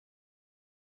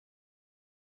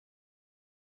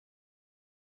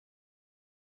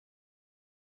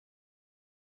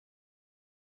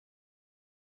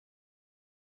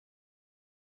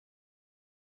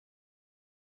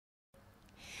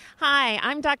Hi,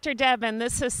 I'm Dr. Deb, and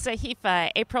this is Sahifa,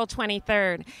 April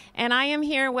 23rd. And I am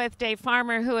here with Dave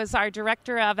Farmer, who is our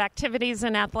Director of Activities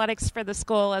and Athletics for the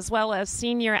school, as well as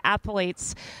senior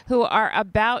athletes who are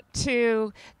about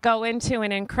to go into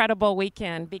an incredible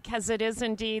weekend because it is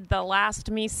indeed the last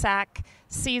MESAC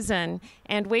season,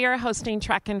 and we are hosting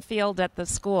track and field at the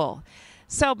school.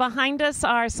 So behind us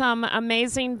are some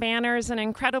amazing banners and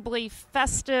incredibly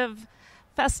festive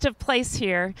place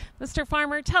here. Mr.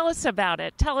 Farmer, tell us about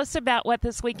it. Tell us about what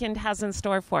this weekend has in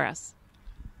store for us.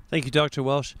 Thank you, Dr.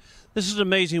 Welsh. This is an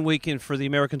amazing weekend for the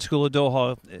American School of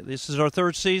Doha. This is our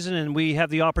third season, and we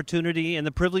have the opportunity and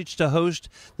the privilege to host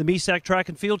the MESAC Track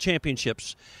and Field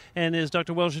Championships. And as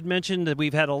Dr. Welsh had mentioned, that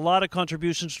we've had a lot of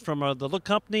contributions from the Look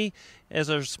Company as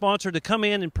our sponsor to come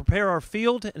in and prepare our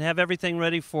field and have everything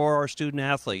ready for our student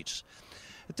athletes.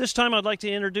 At this time, I'd like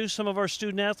to introduce some of our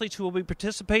student athletes who will be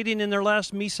participating in their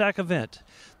last MESAC event.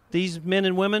 These men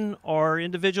and women are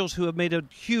individuals who have made a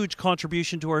huge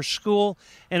contribution to our school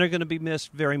and are going to be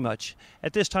missed very much.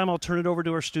 At this time, I'll turn it over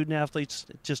to our student athletes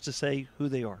just to say who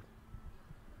they are.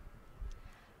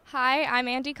 Hi, I'm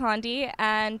Andy Condi,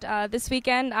 and this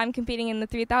weekend I'm competing in the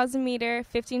 3,000 meter,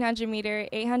 1,500 meter,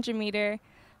 800 meter,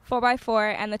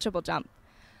 4x4, and the triple jump.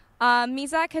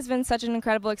 MESAC has been such an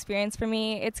incredible experience for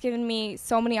me. It's given me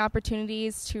so many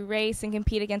opportunities to race and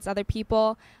compete against other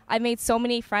people. I've made so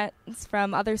many friends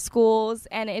from other schools,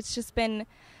 and it's just been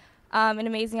an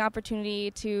amazing opportunity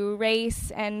to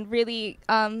race and really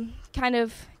kind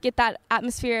of get that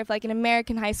atmosphere of like an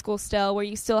American high school still, where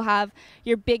you still have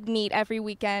your big meet every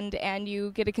weekend and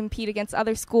you get to compete against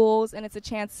other schools, and it's a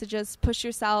chance to just push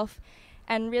yourself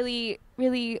and really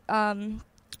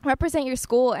represent your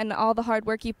school and all the hard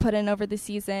work you put in over the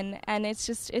season, and it's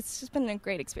just been a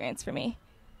great experience for me.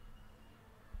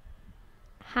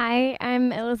 Hi,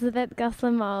 I'm Elizabeth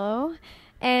Gaslamalo,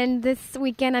 and this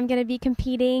weekend I'm going to be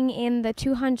competing in the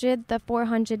 200, the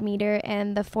 400 meter,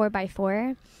 and the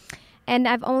 4x4. And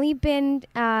I've only been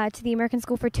to the American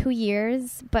School for 2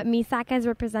 years, but MESAC has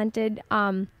represented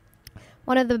one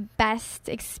of the best,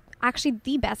 actually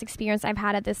the best experience I've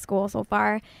had at this school so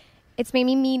far. It's made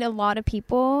me meet a lot of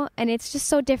people, and it's just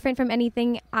so different from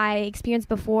anything I experienced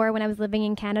before when I was living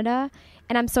in Canada,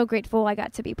 and I'm so grateful I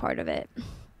got to be part of it.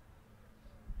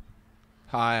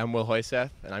 Hi, I'm Will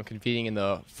Hoyseth, and I'm competing in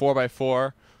the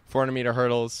 4x4, 400-meter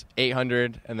hurdles,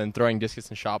 800, and then throwing discus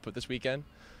and shot put this weekend.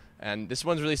 And this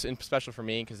one's really special for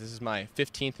me because this is my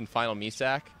 15th and final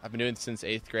MESAC. I've been doing this since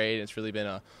 8th grade, and it's really been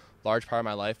a large part of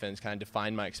my life, and it's kind of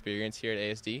defined my experience here at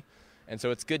ASD. And so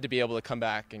it's good to be able to come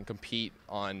back and compete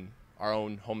on our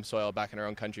own home soil back in our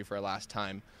own country for our last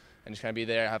time, and just kind of be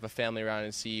there, have a family around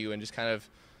and see you, and just kind of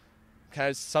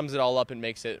sums it all up and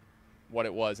makes it what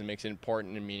it was and makes it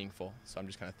important and meaningful. So I'm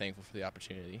just kind of thankful for the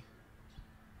opportunity.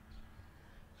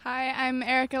 Hi, I'm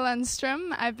Erica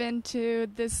Lundstrom. I've been to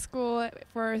this school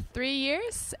for 3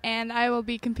 years, and I will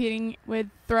be competing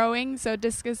with throwing, so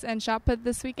discus and shot put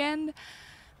this weekend.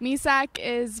 MESAC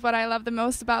is what I love the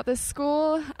most about this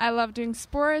school. I love doing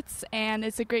sports, and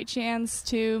it's a great chance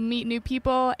to meet new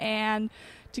people, and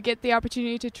to get the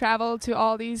opportunity to travel to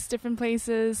all these different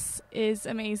places is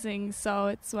amazing, so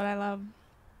it's what I love.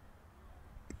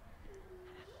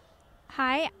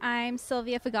 Hi, I'm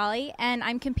Sylvia Fagali, and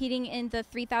I'm competing in the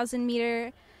 3,000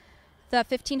 meter, the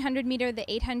 1,500 meter, the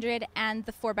 800, and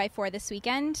the 4x4 this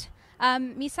weekend.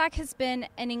 MESAC has been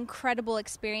an incredible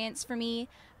experience for me.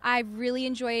 I've really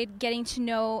enjoyed getting to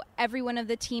know every one of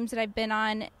the teams that I've been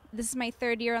on. This is my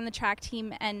third year on the track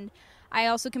team, and I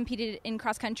also competed in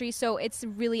cross country, so it's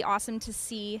really awesome to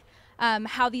see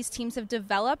how these teams have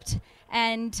developed,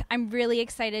 and I'm really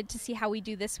excited to see how we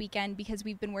do this weekend because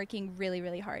we've been working really,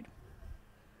 really hard.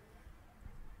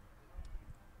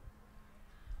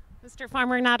 Mr.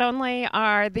 Farmer, not only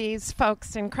are these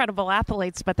folks incredible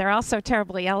athletes, but they're also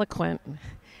terribly eloquent.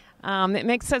 It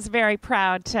makes us very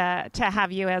proud to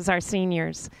have you as our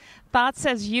seniors. Thoughts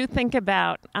as you think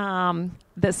about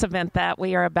this event that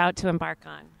we are about to embark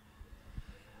on?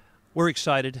 We're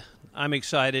excited. I'm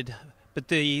excited. But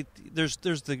there's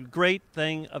the great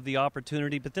thing of the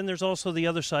opportunity, but then there's also the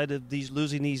other side of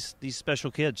losing these special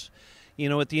kids. You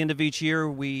know, at the end of each year,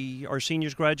 our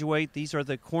seniors graduate. These are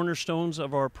the cornerstones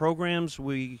of our programs.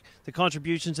 The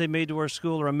contributions they made to our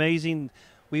school are amazing.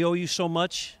 We owe you so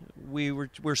much.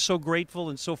 We're so grateful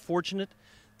and so fortunate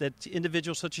that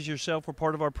individuals such as yourself were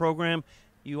part of our program.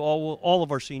 All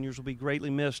of our seniors will be greatly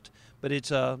missed. But it's,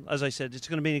 as I said, it's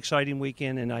going to be an exciting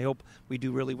weekend, and I hope we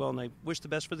do really well, and I wish the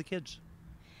best for the kids.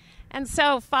 And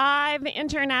so 5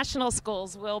 international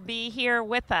schools will be here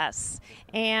with us,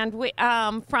 and we,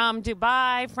 from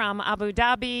Dubai, from Abu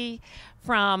Dhabi,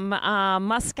 from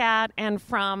Muscat, and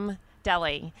from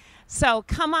Delhi. So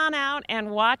come on out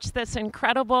and watch this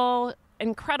incredible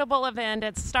event.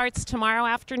 It starts tomorrow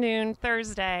afternoon,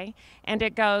 Thursday, and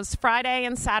it goes Friday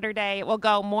and Saturday. It will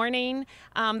go morning,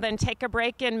 then take a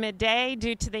break in midday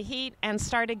due to the heat, and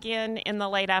start again in the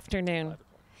late afternoon.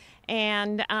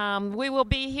 And we will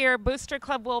be here. Booster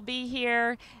Club will be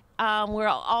here. We'll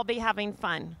all be having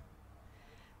fun.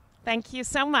 Thank you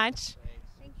so much.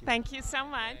 Thank you so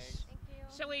much.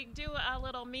 Shall we do a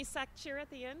little MESAC cheer at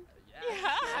the end? Yeah.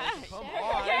 Come on.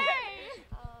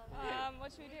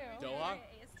 What should we do? Doha?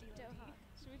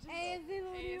 Should we just ASD?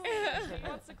 Who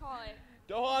wants to call it?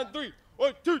 Doha on 3.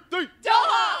 1, 2, 3.